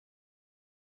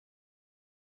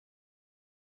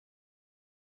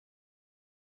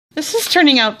This is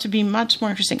turning out to be much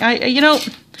more interesting. You know,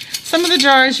 some of the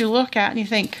jars you look at and you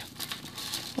think,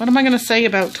 what am I going to say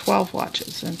about 12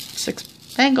 watches and 6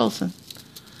 bangles and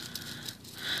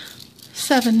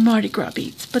 7 Mardi Gras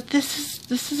beads? But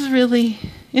this is really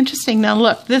interesting. Now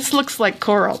look, this looks like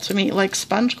coral to me, like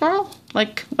sponge coral.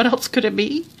 Like, what else could it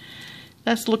be?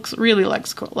 This looks really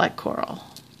like coral.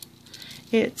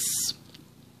 It's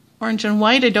orange and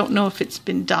white. I don't know if it's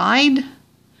been dyed.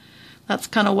 That's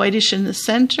kind of whitish in the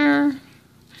center.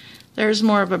 There's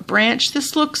more of a branch.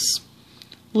 This looks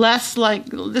less like,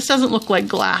 this doesn't look like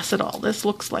glass at all. This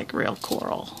looks like real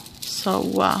coral. So,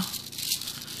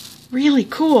 really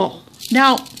cool.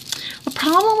 Now, the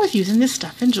problem with using this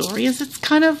stuff in jewelry is it's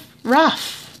kind of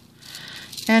rough.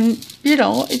 And, you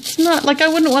know, it's not, like I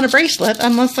wouldn't want a bracelet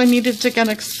unless I needed to get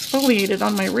exfoliated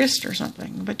on my wrist or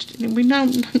something. But we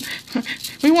don't,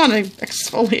 we want to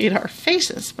exfoliate our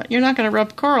faces, but you're not going to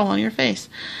rub coral on your face.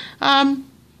 So I'm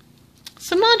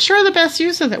not sure the best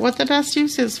use of it, what the best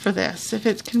use is for this. If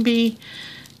it can be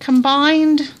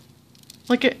combined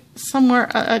like somewhere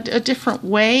a different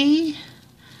way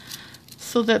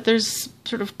so that there's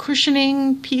sort of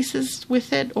cushioning pieces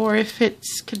with it, or if it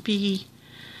could be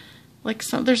like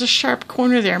there's a sharp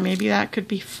corner there, maybe that could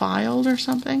be filed or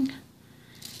something.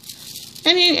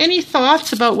 Any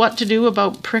thoughts about what to do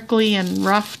about prickly and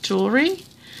rough jewelry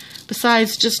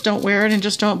besides just don't wear it and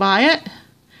just don't buy it?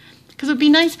 Because it would be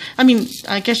nice. I mean,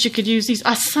 I guess you could use these,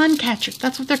 a sun catcher,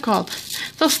 that's what they're called.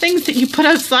 Those things that you put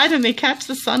outside and they catch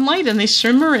the sunlight and they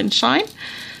shimmer and shine.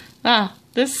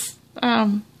 This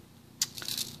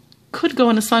could go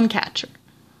in a sun catcher.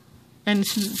 And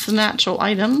since it's a natural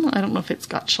item, I don't know if it's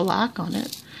got shellac on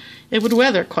it, it would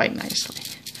weather quite nicely.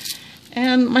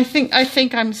 And I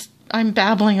think I'm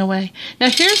babbling away. Now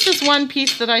here's this one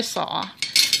piece that I saw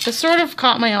that sort of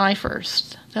caught my eye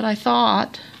first, that I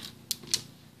thought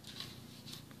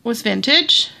was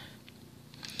vintage,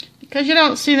 because you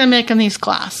don't see them making these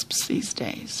clasps these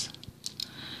days.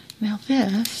 Now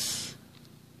this,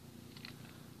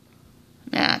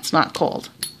 it's not cold.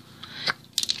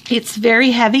 It's very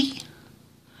heavy.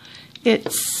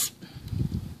 It's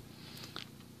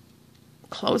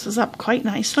closes up quite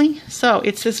nicely. So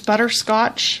it's this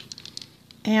butterscotch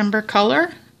amber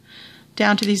color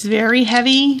down to these very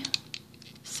heavy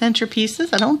center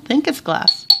pieces. I don't think it's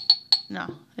glass.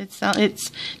 No, it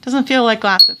doesn't feel like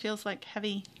glass. It feels like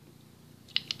heavy.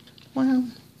 Well,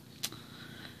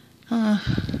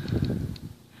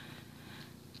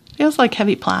 feels like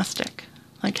heavy plastic,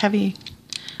 like heavy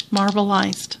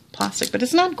marbleized plastic, but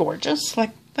it's not gorgeous. Like,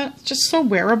 that's just so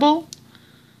wearable.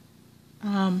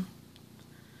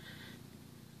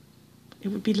 It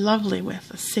would be lovely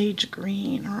with a sage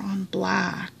green or on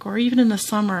black, or even in the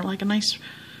summer, like a nice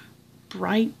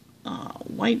bright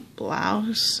white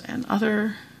blouse and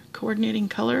other coordinating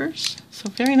colors. So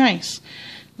very nice.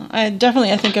 I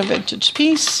think a vintage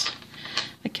piece.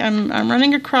 I'm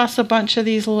running across a bunch of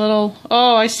these little,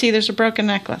 oh, I see there's a broken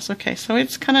necklace. Okay, so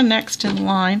it's kind of next in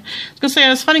line. I was going to say, I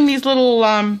was finding these little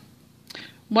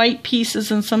white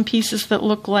pieces and some pieces that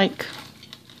look like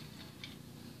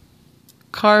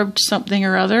carved something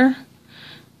or other,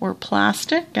 or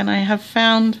plastic, and I have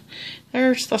found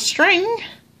there's the string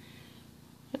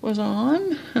it was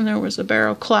on, and there was a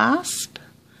barrel clasp.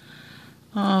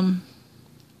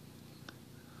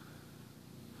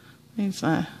 These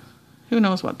who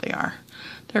knows what they are.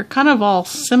 They're kind of all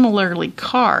similarly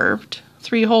carved,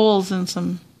 3 holes and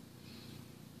some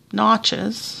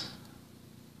notches.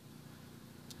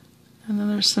 And then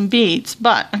there's some beads,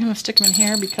 but I'm going to stick them in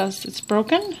here because it's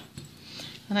broken.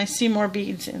 And I see more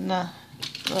beads in the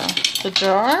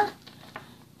jar.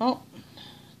 Oh.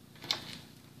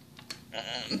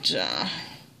 And,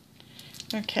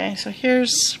 okay, so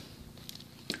there's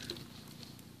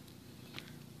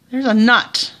a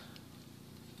nut.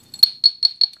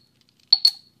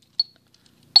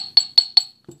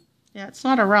 Yeah, it's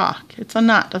not a rock. It's a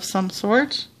nut of some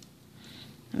sort.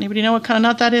 Anybody know what kind of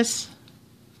nut that is?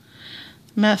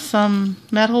 Some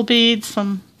metal beads,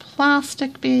 some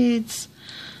plastic beads.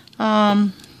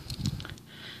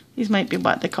 These might be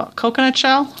what they call coconut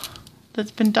shell that's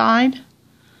been dyed.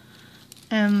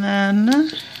 And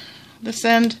then this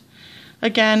end,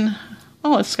 again,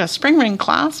 oh, it's got a spring ring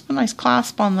clasp, a nice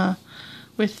clasp on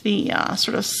with the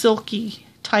sort of silky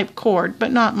type cord,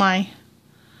 but not my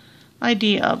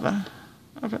idea of a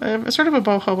sort of a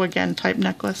boho again type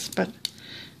necklace. But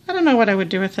I don't know what I would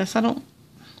do with this.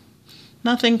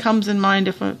 Nothing comes in mind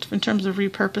in terms of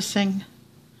repurposing.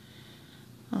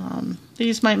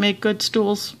 These might make good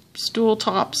stool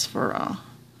tops for a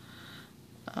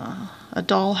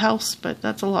dollhouse, but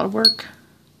that's a lot of work.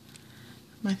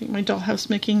 I think my dollhouse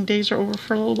making days are over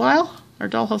for a little while, or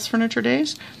dollhouse furniture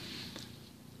days.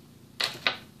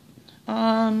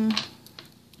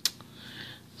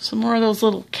 Some more of those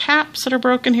little caps that are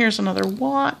broken. Here's another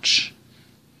watch.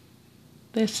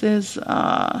 This is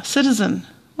Citizen.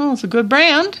 Oh, it's a good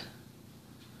brand.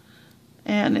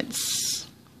 And it's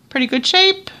pretty good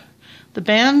shape. The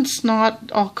band's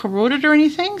not all corroded or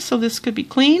anything, so this could be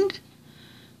cleaned.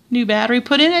 New battery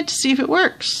put in it to see if it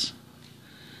works.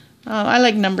 I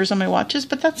like numbers on my watches,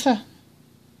 but that's a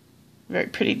very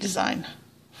pretty design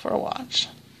for a watch.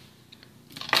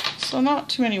 So not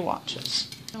too many watches.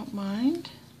 Don't mind.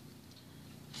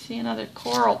 See another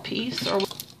coral piece or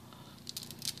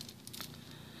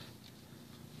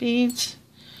beads.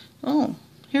 Oh,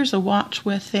 here's a watch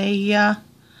with a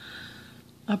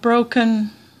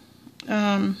broken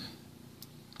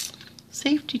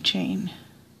safety chain.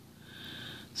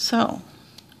 So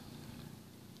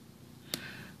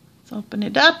let's open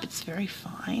it up. It's very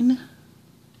fine.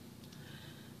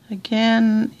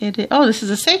 Again, oh, this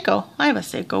is a Seiko. I have a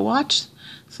Seiko watch.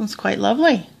 This one's quite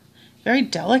lovely. Very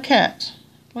delicate.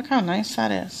 Look how nice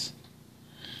that is.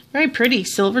 Very pretty.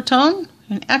 Silver tone.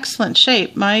 In excellent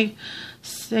shape. My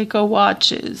Seiko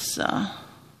watch is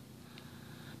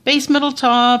base metal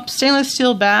top, stainless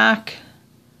steel back,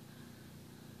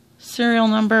 serial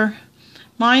number.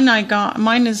 Mine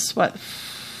is what,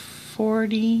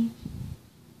 42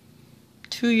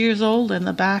 years old, and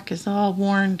the back is all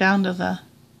worn down to the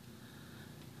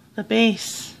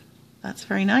base. That's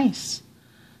very nice.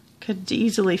 Could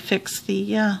easily fix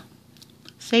the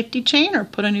safety chain or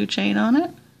put a new chain on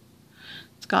it.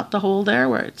 It's got the hole there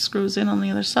where it screws in on the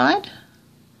other side.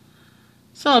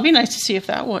 So it'll be nice to see if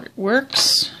that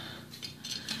works.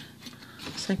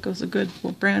 Seiko's a good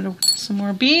brand of some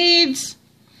more beads.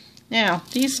 Now,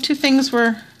 these two things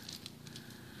were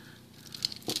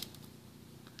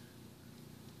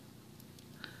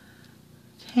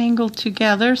tangled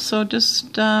together, so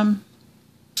just oh,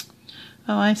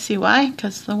 I see why,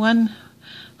 because the one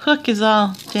hook is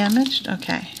all damaged.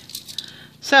 Okay,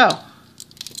 so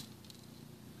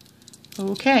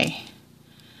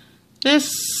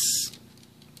this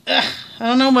I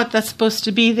don't know what that's supposed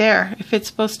to be there. If it's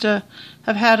supposed to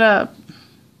have had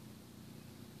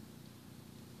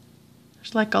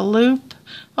there's like a loop.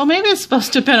 Oh, maybe it's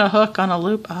supposed to have been a hook on a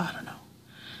loop. Oh, I don't know.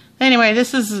 Anyway,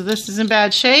 this is in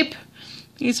bad shape.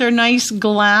 These are nice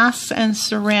glass and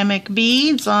ceramic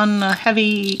beads on a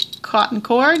heavy cotton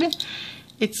cord.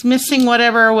 It's missing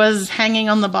whatever was hanging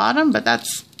on the bottom, but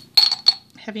that's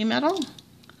heavy metal.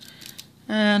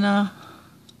 And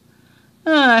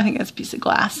I think that's a piece of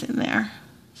glass in there.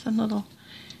 Some little,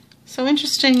 so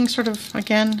interesting, sort of,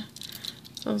 again,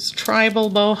 those tribal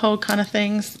boho kind of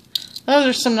things. Those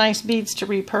are some nice beads to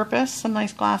repurpose, some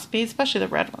nice glass beads, especially the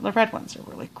red one. The red ones are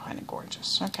really kind of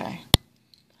gorgeous. Okay.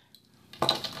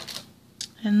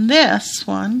 And this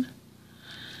one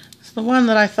is the one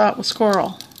that I thought was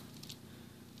coral.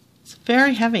 It's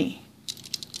very heavy.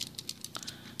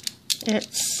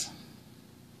 It's,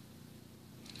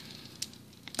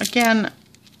 again,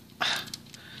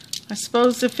 I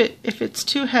suppose if it's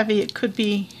too heavy, it could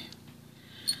be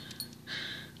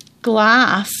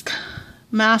glass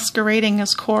masquerading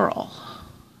as coral.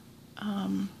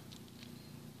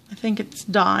 I think it's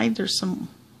dyed. There's some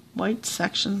white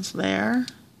sections there,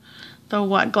 though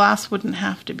what glass wouldn't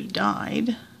have to be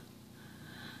dyed.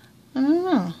 I don't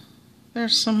know.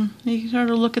 There's some, you sort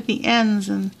of look at the ends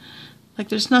and like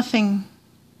there's nothing.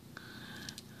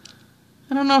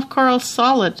 I don't know if coral's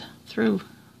solid through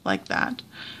like that,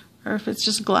 or if it's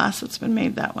just glass that's been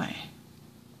made that way.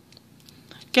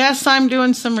 Guess I'm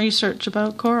doing some research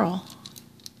about coral.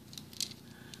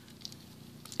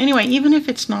 Anyway, even if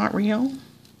it's not real,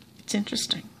 it's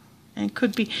interesting. And it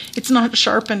could be, it's not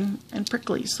sharp and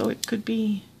prickly, so it could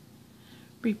be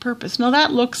repurposed. Now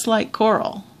that looks like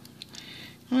coral.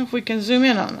 I don't know if we can zoom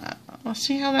in on that. Let's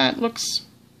see how that looks.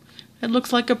 It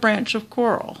looks like a branch of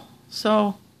coral.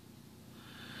 So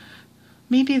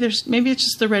maybe it's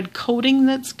just the red coating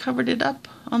that's covered it up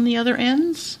on the other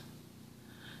ends.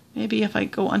 Maybe if I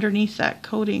go underneath that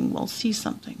coating, we'll see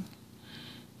something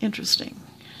interesting.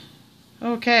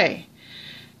 Okay,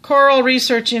 coral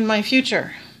research in my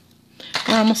future.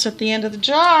 We're almost at the end of the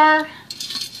jar.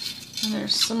 And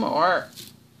there's some more.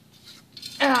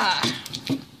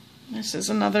 This is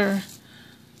another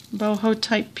boho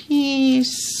type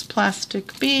piece.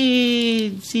 Plastic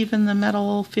beads. Even the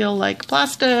metal feel like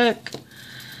plastic.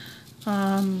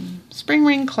 Spring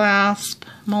ring clasp.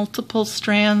 Multiple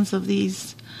strands of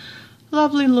these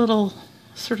lovely little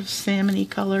sort of salmon-y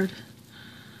colored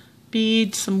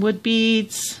beads. Some wood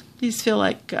beads. These feel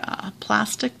like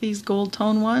plastic, these gold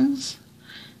tone ones.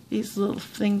 These little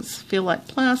things feel like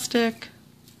plastic.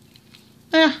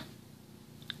 Yeah,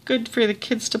 good for the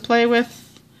kids to play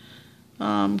with.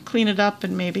 Clean it up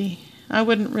and maybe, I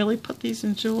wouldn't really put these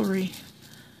in jewelry.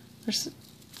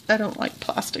 I don't like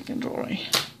plastic in jewelry.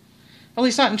 At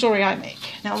least not in jewelry I make.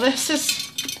 Now this is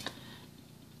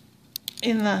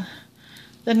in the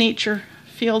nature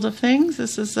field of things.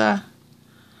 This is oh,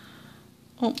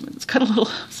 it's got a little,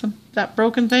 that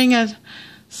broken thing has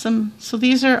some, so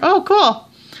these are, oh cool.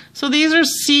 So these are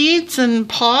seeds and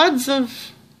pods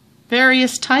of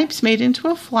various types made into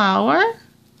a flower.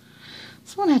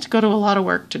 Someone had to go to a lot of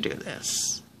work to do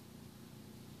this.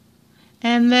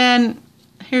 And then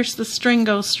here's the string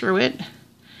goes through it.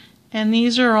 And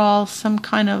these are all some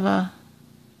kind of a,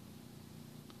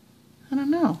 I don't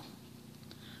know.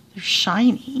 They're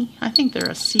shiny. I think they're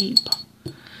a seed.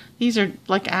 These are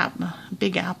like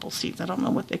big apple seeds. I don't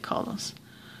know what they call those.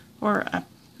 Or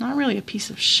not really a piece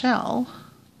of shell.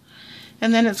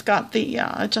 And then it's got the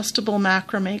adjustable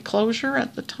macrame closure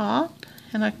at the top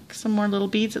and some more little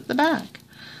beads at the back.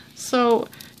 So,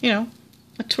 you know,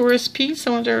 a tourist piece.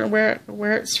 I wonder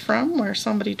where it's from, where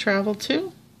somebody traveled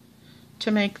to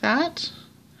make that.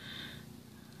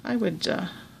 I would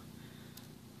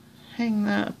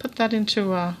put that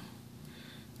into a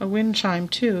wind chime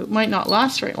too. It might not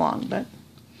last very long, but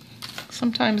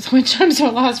sometimes wind chimes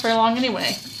don't last very long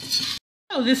anyway.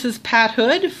 So this is Pat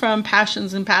Hood from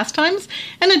Passions and Pastimes,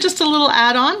 and just a little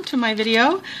add-on to my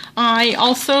video. I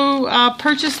also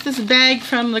purchased this bag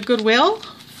from the Goodwill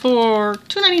for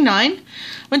 $2.99.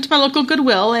 Went to my local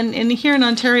Goodwill, and here in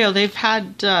Ontario they've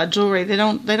had jewelry. They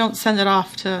don't send it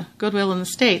off to Goodwill in the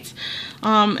States.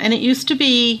 And it used to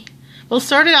be, well, it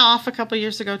started off a couple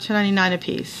years ago $2.99 a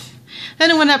piece.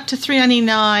 Then it went up to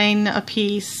 $3.99 a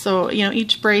piece. So, you know,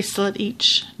 each bracelet,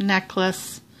 each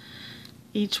necklace,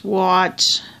 each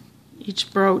watch,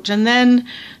 each brooch. And then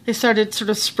they started sort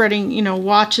of spreading, you know,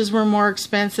 watches were more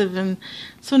expensive. And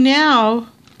so now,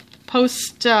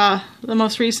 post the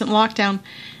most recent lockdown,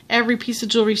 every piece of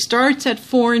jewelry starts at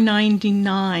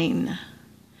 $4.99.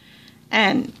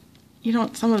 And, you know,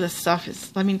 some of this stuff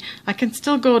is, I mean, I can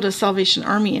still go to Salvation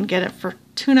Army and get it for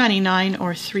 $2.99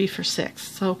 or $3 for $6.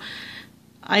 So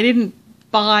I didn't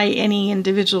buy any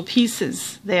individual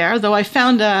pieces there, though I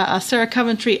found a Sarah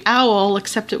Coventry owl,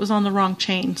 except it was on the wrong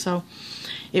chain, so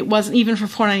it wasn't, even for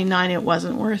 $4.99 it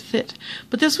wasn't worth it.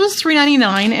 But this was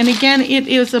 $3.99, and again it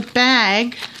is a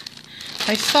bag.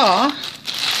 I saw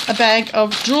a bag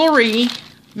of jewelry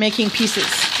making pieces.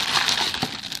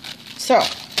 So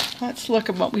let's look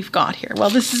at what we've got here. Well,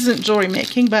 this isn't jewelry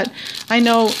making, but I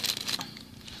know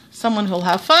someone who'll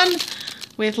have fun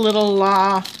with little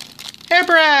hair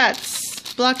barrettes.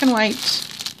 Black and white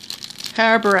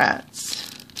hair barrettes.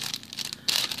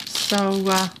 So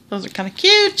those are kind of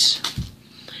cute.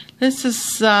 This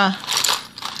is all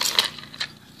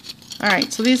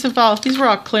right. So these were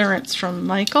all clearance from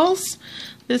Michael's.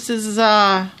 This is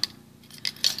I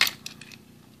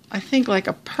think like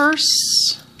a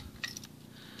purse.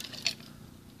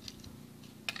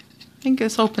 I think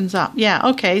this opens up. Yeah.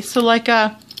 Okay. So like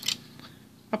a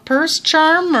purse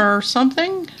charm or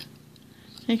something.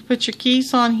 You can put your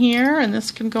keys on here, and this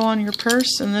can go on your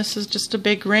purse, and this is just a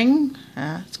big ring.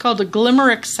 It's called a glimmer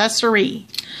accessory.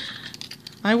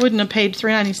 I wouldn't have paid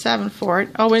 $3.97 for it.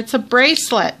 Oh, it's a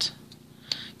bracelet.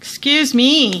 Excuse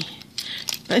me.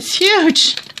 But it's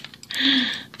huge.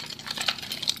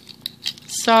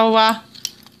 So,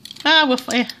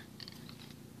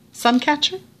 sun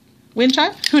catcher? Wind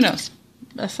chime? Who knows?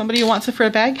 Somebody who wants it for a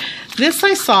bag. This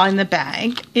I saw in the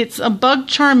bag. It's a bug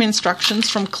charm instructions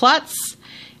from Klutz.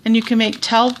 And you can make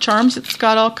 12 charms. It's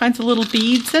got all kinds of little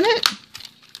beads in it.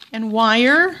 And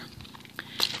wire.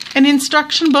 An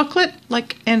instruction booklet,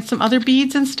 and some other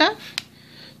beads and stuff.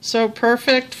 So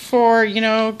perfect for, you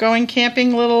know, going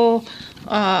camping or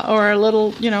a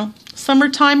little, you know,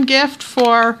 summertime gift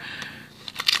for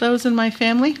those in my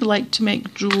family who like to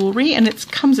make jewelry. And it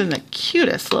comes in the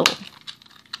cutest little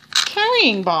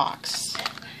carrying box.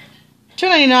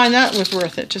 $2.99, that was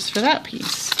worth it just for that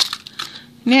piece.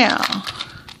 Now,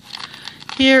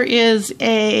 here is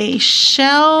a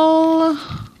shell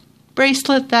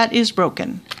bracelet that is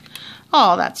broken.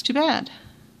 Oh, that's too bad.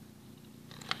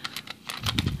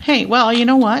 Hey, well, you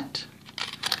know what?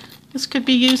 This could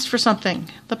be used for something.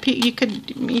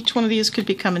 Each one of these could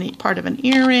become part of an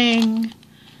earring.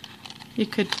 You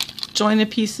could join the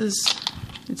pieces.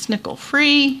 It's nickel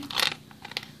free.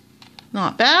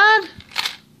 Not bad.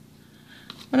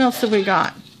 What else have we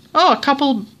got? Oh, a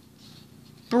couple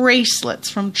bracelets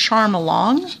from Charm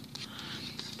Along.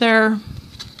 They're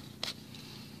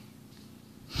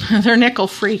They're nickel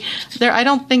free.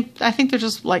 I think they're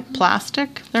just like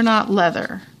plastic. They're not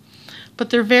leather. But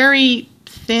they're very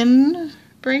thin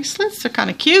bracelets. They're kind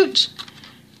of cute.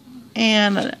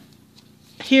 And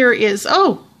here is,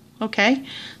 oh, okay.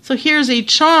 So here's a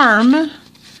charm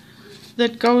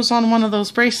that goes on one of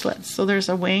those bracelets. So there's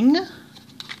a wing.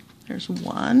 There's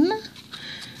one.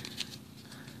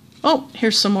 Oh,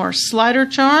 here's some more slider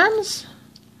charms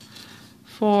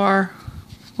for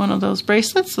one of those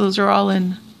bracelets. Those are all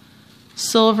in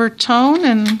silver tone.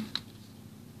 And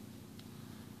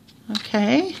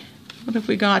okay, what have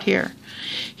we got here?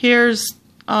 Here's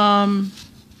oh,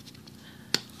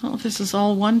 this is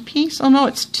all one piece. Oh no,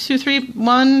 it's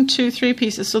 1, 2, 3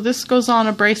 pieces. So this goes on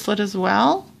a bracelet as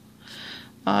well.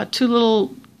 2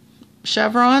 little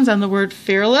chevrons and the word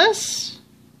fearless.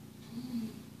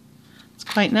 It's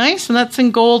quite nice, and that's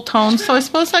in gold tones. So I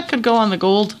suppose that could go on the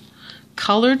gold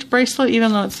colored bracelet,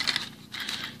 even though it's,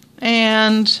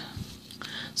 and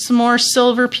some more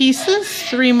silver pieces,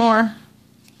 3 more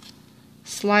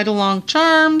slide along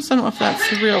charms. I don't know if that's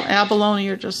the real abalone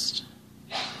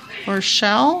or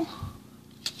shell.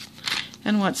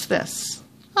 And what's this?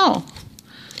 Oh,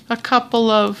 a couple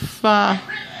of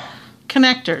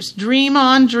connectors, Dream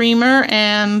On Dreamer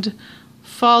and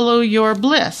Follow Your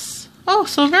Bliss. Oh,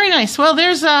 so very nice. Well,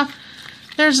 there's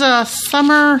a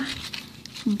summer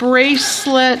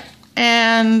bracelet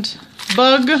and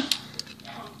bug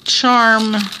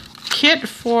charm kit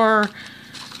for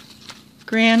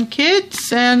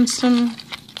grandkids and some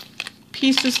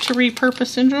pieces to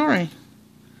repurpose in jewelry.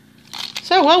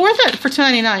 So well worth it for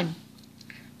 $2.99.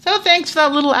 So thanks for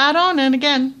that little add-on, and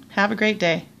again, have a great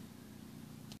day.